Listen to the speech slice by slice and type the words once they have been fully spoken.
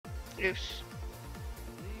Oops.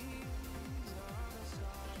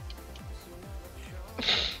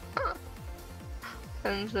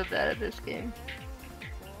 I'm so bad at this game.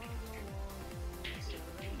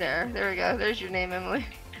 There we go. There's your name, Emily.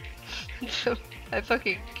 So, I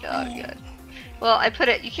fucking, oh god. Well, I put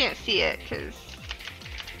it, you can't see it, because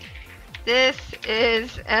this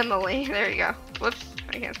is Emily. There you go. Whoops,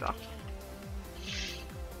 I can't spell.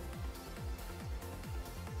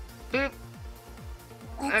 Boop.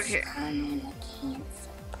 Okay.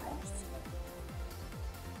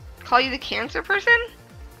 Call you the cancer person?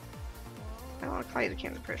 I don't want to call you the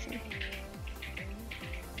cancer person.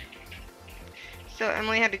 So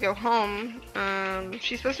Emily had to go home.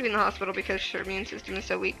 She's supposed to be in the hospital because her immune system is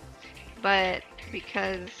so weak, but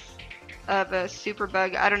because of a super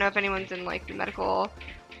bug. I don't know if anyone's in like the medical,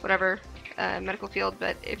 whatever, medical field,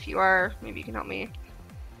 but if you are, maybe you can help me.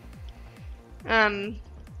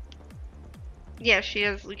 Yeah, she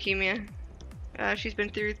has leukemia. She's been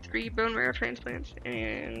through 3 bone marrow transplants,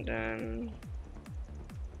 and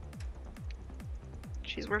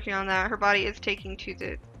she's working on that. Her body is taking to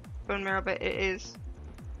the bone marrow, but it is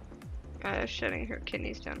shutting her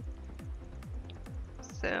kidneys down.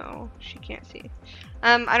 So she can't see.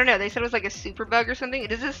 I don't know. They said it was like a super bug or something.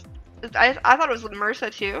 Does this? I thought it was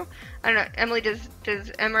MRSA too. I don't know. Emily, does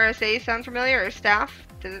MRSA sound familiar, or staph?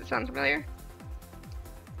 Does it sound familiar?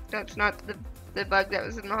 That's not the bug that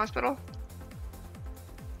was in the hospital.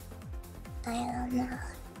 I don't know.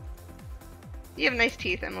 You have nice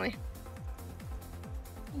teeth, Emily.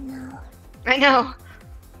 No. I know.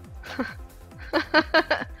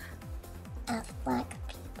 I have black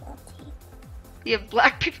people teeth. You have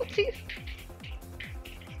black people teeth?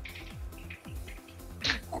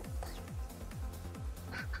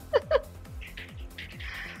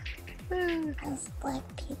 Because black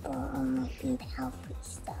people only eat healthy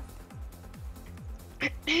stuff.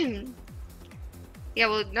 Yeah,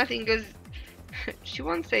 well, nothing goes. She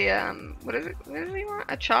wants a what is it? What does she want?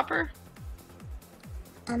 A chopper?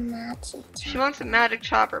 A magic chopper. She wants a magic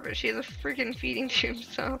chopper, but she has a freaking feeding tube.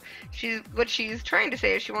 So what she's trying to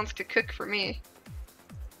say is she wants to cook for me.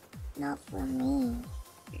 Not for me.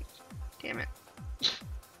 Damn it!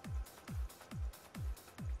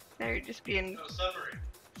 Now you're just being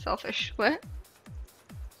selfish. What?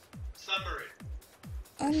 Submarine.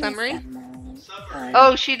 Submarine? Submarine.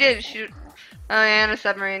 Oh, she did. Oh, yeah, and a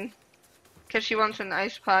submarine. Because she wants an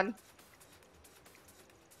isopod.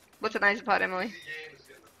 What's an isopod, Emily?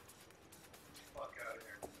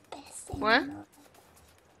 What?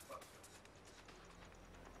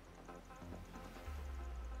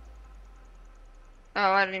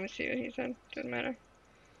 Oh, I didn't even see what he said. Doesn't matter.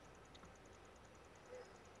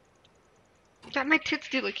 God, my tits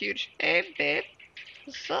do look huge. Hey, babe.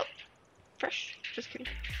 What's up? Fresh. Just kidding.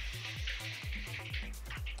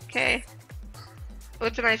 Okay.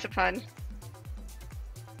 What's an isopod?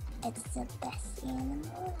 It's the best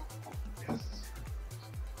animal.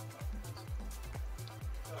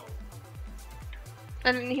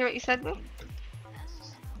 I didn't hear what you said, Boo.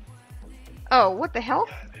 Oh, what the hell?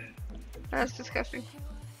 That's disgusting.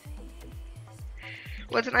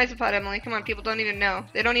 What's an isopod, Emily? Come on, people don't even know.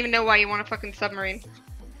 They don't even know why you want a fucking submarine.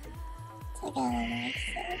 It's like an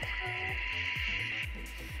isopod.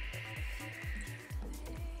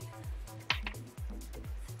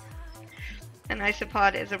 An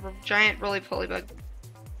isopod is a giant roly-poly bug.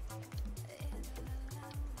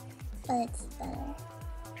 But it's better.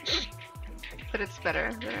 But it's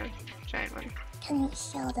better than a giant one. Can you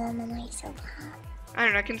show them an isopod? I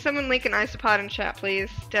don't know. Can someone link an isopod in chat, please?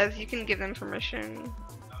 Des, you can give them permission.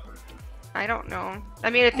 I don't know. I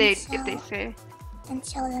mean, if they say. And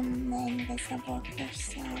show them the invisible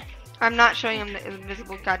fish, so. I'm not showing them the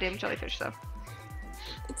invisible goddamn jellyfish, though.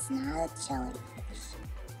 It's not a jellyfish.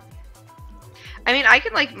 I mean, I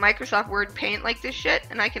can like Microsoft Word paint like this shit,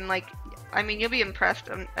 and I can like. I mean, you'll be impressed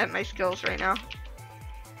at my skills right now.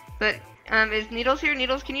 But is Needles here?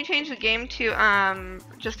 Needles, can you change the game to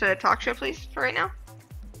just a talk show, please, for right now?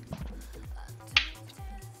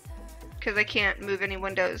 Because I can't move any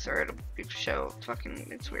windows or it'll show fucking.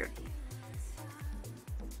 It's weird.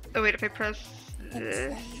 Oh wait, if I press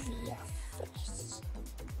this.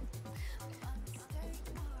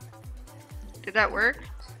 Did that work?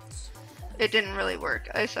 It didn't really work.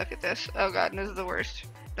 I suck at this. Oh god, this is the worst.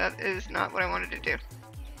 That is not what I wanted to do.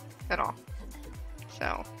 At all.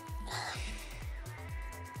 So.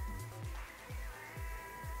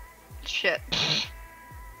 Shit.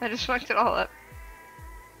 I just fucked it all up.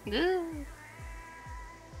 Ugh.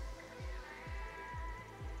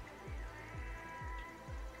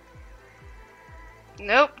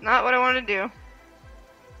 Nope, not what I want to do.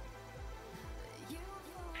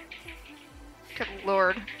 Good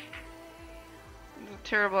lord. It's a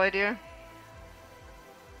terrible idea.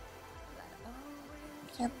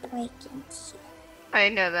 You're breaking shit. I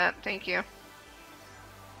know that, thank you.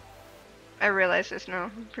 I realize this now.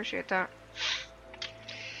 Appreciate that.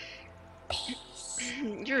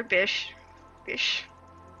 You're a bish. Bish.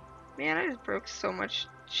 Man, I just broke so much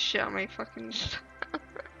shit on my fucking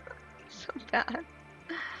so bad.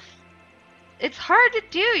 It's hard to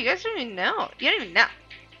do. You guys don't even know. You don't even know.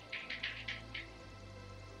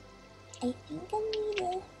 I think I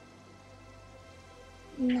need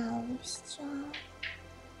a nose job.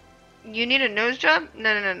 You need a nose job?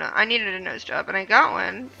 No. I needed a nose job, and I got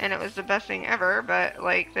one, and it was the best thing ever, but,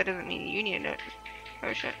 like, that doesn't mean you need a nose.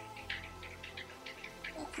 Oh, shit.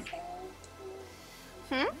 Yes,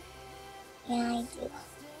 I Hmm? do. Yeah, I do.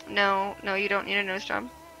 No, you don't need a nose job.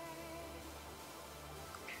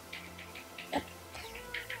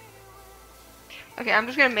 Okay, I'm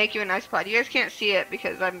just gonna make you an isopod. You guys can't see it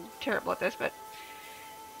because I'm terrible at this, but...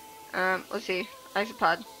 let's see.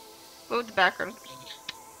 Isopod. What would the background...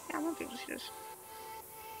 Yeah, I want people to see this.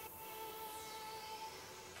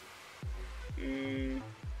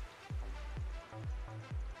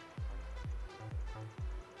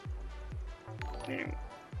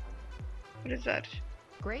 What is that?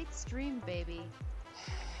 Great stream, baby.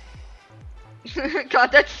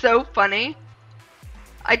 God, that's so funny.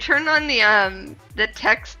 I turned on the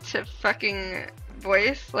text to fucking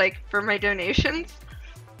voice, like, for my donations.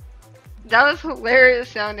 That was hilarious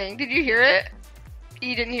sounding. Did you hear it?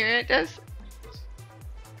 You didn't hear it, Des?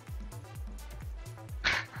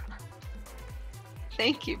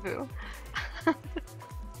 Thank you, Boo.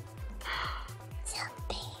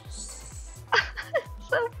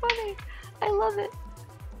 So funny. I love it.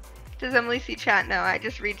 Does Emily see chat? No, I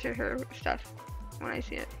just read to her stuff when I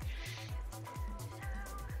see it.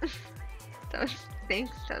 That was,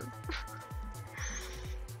 thanks, Des.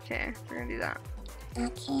 Okay, we're gonna do that. I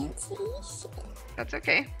can't see shit. That's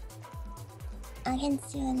okay. I can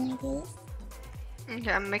see when I do this.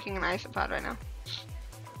 Okay, I'm making an isopod right now.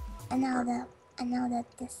 I know that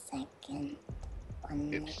the second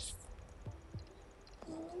one Oops. is.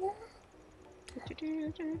 Maybe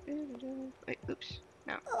not. Wait, oops.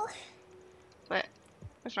 No. Oh, What?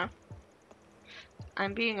 What's wrong?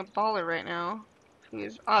 I'm being a baller right now, who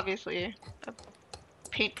is obviously a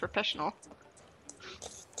paint professional.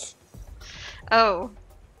 Oh.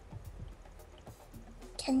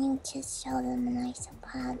 can you just show them an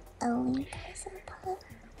isopod? A link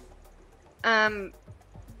isopod?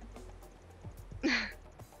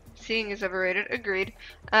 Seeing is overrated. Agreed.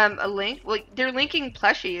 A link? Well, they're linking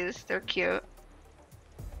plushies. They're cute.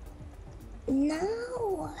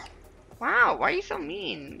 No! Wow, why are you so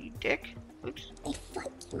mean, you dick? Oops. I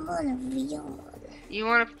fucking want a real one. You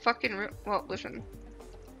want to fucking well, listen.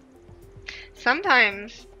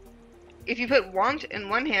 Sometimes, if you put want in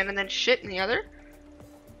one hand and then shit in the other,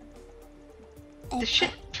 the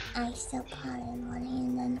shit. Isopod in one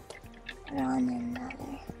hand and one in the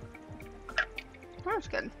other. Oh, that's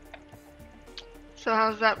good. So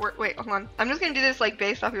how's that work? Wait, hold on. I'm just gonna do this like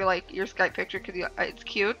based off your Skype picture because it's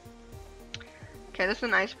cute. Okay, this is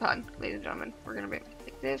an isopod, ladies and gentlemen. We're gonna make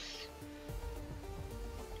like this.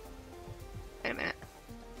 Wait a minute.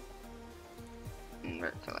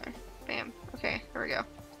 Invert color. Bam. Okay, there we go.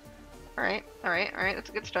 Alright. That's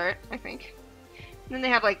a good start, I think. And then they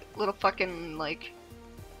have like little fucking like.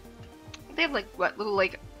 They have like what? Little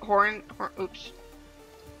like horn. Oops.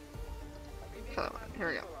 Color one. Here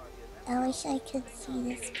we go. I wish I could see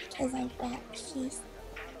this because I bet she's.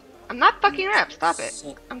 I'm not fucking up. Stop it.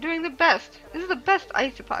 Shit. I'm doing the best. This is the best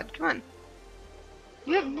isopod. Come on.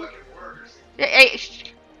 You have. Fucking worse. Hey,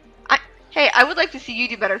 hey, I would like to see you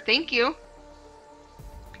do better. Thank you.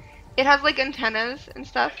 It has like antennas and I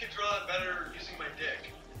stuff. can draw it better using my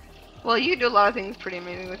dick. Well, you can do a lot of things pretty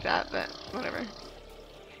amazing with that, but whatever.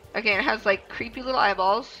 Okay, it has like creepy little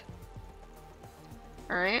eyeballs.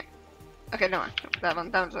 Alright. Okay, no, that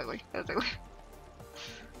one's ugly. That was ugly.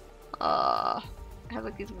 It has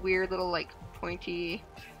like these weird little like pointy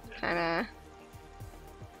kinda.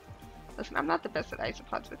 Listen, I'm not the best at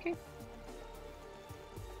isopods, okay?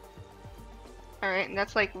 Alright, and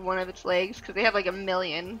that's like one of its legs, because they have like a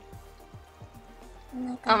million.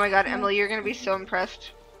 Oh my god, Emily, you're gonna be so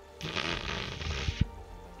impressed.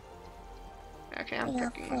 Okay, I'm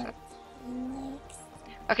picking this up. Legs.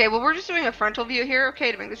 Okay, well we're just doing a frontal view here,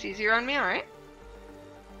 okay, to make this easier on me, alright?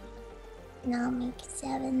 Now make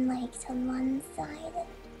 7 legs on one side.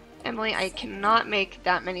 Emily, I cannot make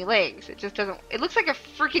that many legs. It just doesn't. It looks like a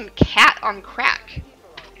freaking cat on crack.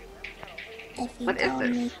 If you What is don't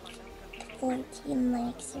this? make 14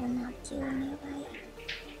 legs, you're not doing it right.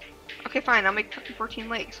 Okay, fine. I'll make fucking 14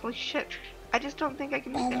 legs. Holy shit. I just don't think I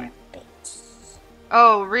can make Better, them. bitch.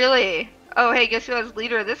 Oh, really? Oh, hey, guess who was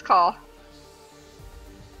leader of this call?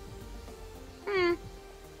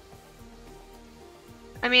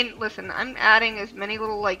 I mean, listen, I'm adding as many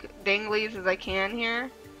little, like, danglies as I can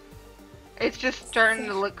here. It's just starting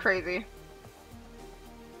to look crazy.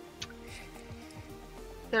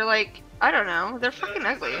 They're like, I don't know, they're fucking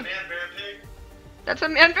ugly. Is that a man bear pig? That's a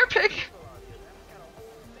man bear pig.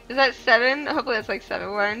 Is that 7? Hopefully that's like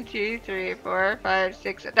 7. 1, 2, 3, 4, 5,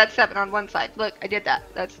 6. That's 7 on one side. Look, I did that.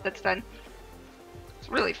 That's done. It's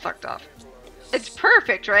really fucked off. It's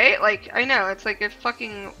perfect, right? Like, I know, it's like a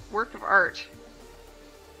fucking work of art.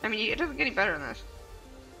 I mean, it doesn't get any better than this.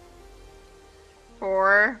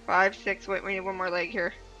 4, 5, 6. Wait, we need one more leg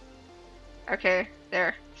here. Okay,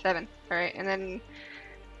 there. 7. Alright, and then...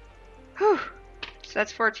 Whew. So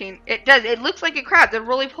that's 14. It looks like a crab. They're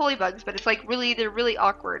really pulley bugs, but it's like they're really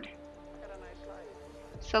awkward.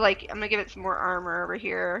 So like, I'm gonna give it some more armor over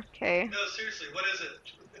here. Okay. No, seriously, what is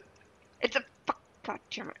it? It's a... God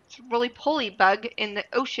damn it. It's a really pulley bug in the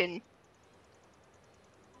ocean.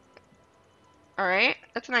 Alright,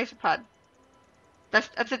 that's an isopod. That's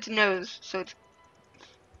its nose, so it's...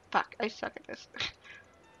 Fuck, I suck at this.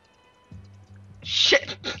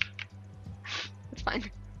 Shit! It's fine.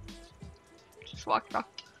 Just walk it off.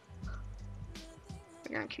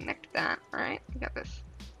 We're gonna connect that. Alright, we got this.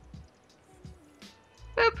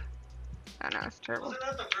 Boop! Oh no, that's terrible. Wasn't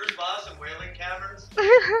that the first boss in Whaling Caverns?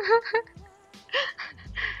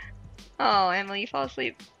 Oh, Emily, you fall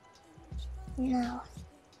asleep. No.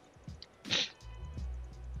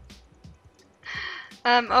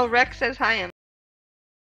 Oh, Rex says hi, Emily.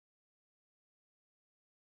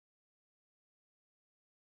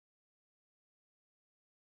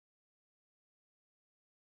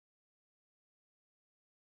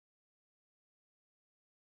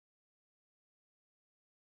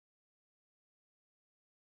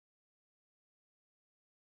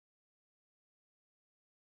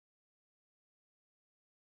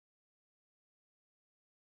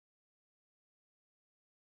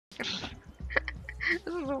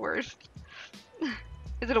 This is the worst.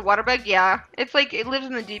 Is it a water bug? Yeah. It's like, it lives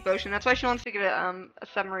in the deep ocean. That's why she wants to get a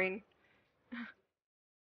submarine.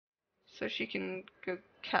 So she can go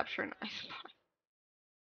capture an isopod.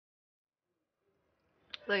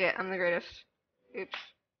 Look at, I'm the greatest. Oops.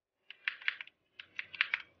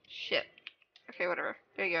 Shit. Okay, whatever.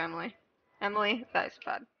 There you go, Emily. Emily, the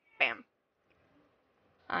isopod. Bam.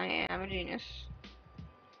 I am a genius.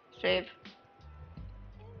 Save.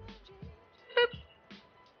 Boop.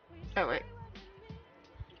 Oh, wait.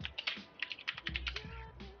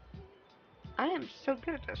 I am so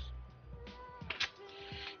good at this.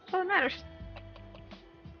 That's all that matters.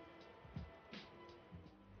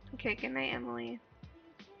 Okay, good night, Emily.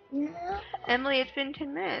 No. Emily, it's been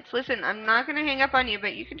 10 minutes. Listen, I'm not gonna hang up on you,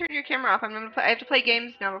 but you can turn your camera off. I have to play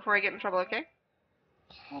games now before I get in trouble, okay?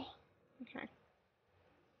 Okay. Okay.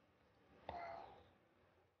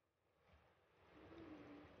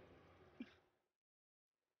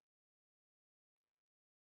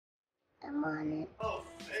 I'm on it. Oh,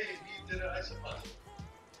 hey, you did an isopod.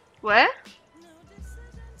 What?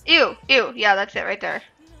 Ew, ew. Yeah, that's it right there.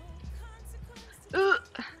 Ooh.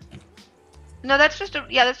 No, that's just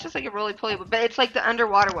that's just like a roly poly, but it's like the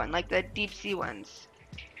underwater one, like the deep sea ones.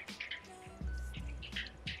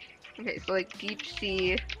 Okay, so like deep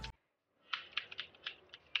sea.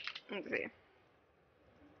 Let's see.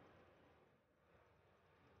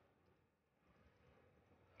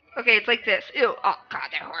 Okay, it's like this. Ew. Oh god,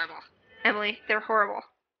 they're horrible. Emily, they're horrible.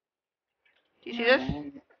 Do you see this?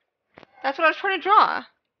 That's what I was trying to draw.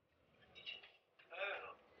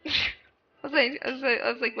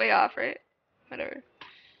 I was like way off, right? Whatever.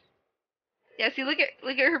 Yeah, see, look at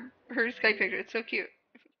her Skype picture. It's so cute.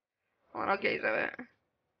 Hold on, I'll gaze at it.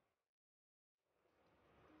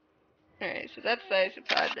 Alright, so that's the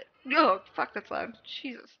isopod. Oh, fuck, that's loud.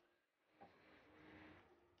 Jesus.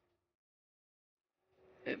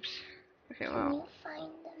 Oops. Okay, Can well. you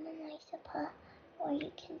find them in isopod where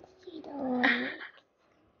you can see the legs?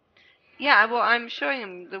 Yeah, well, I'm showing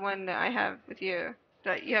him the one that I have with you.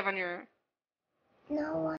 That you have on your... No one.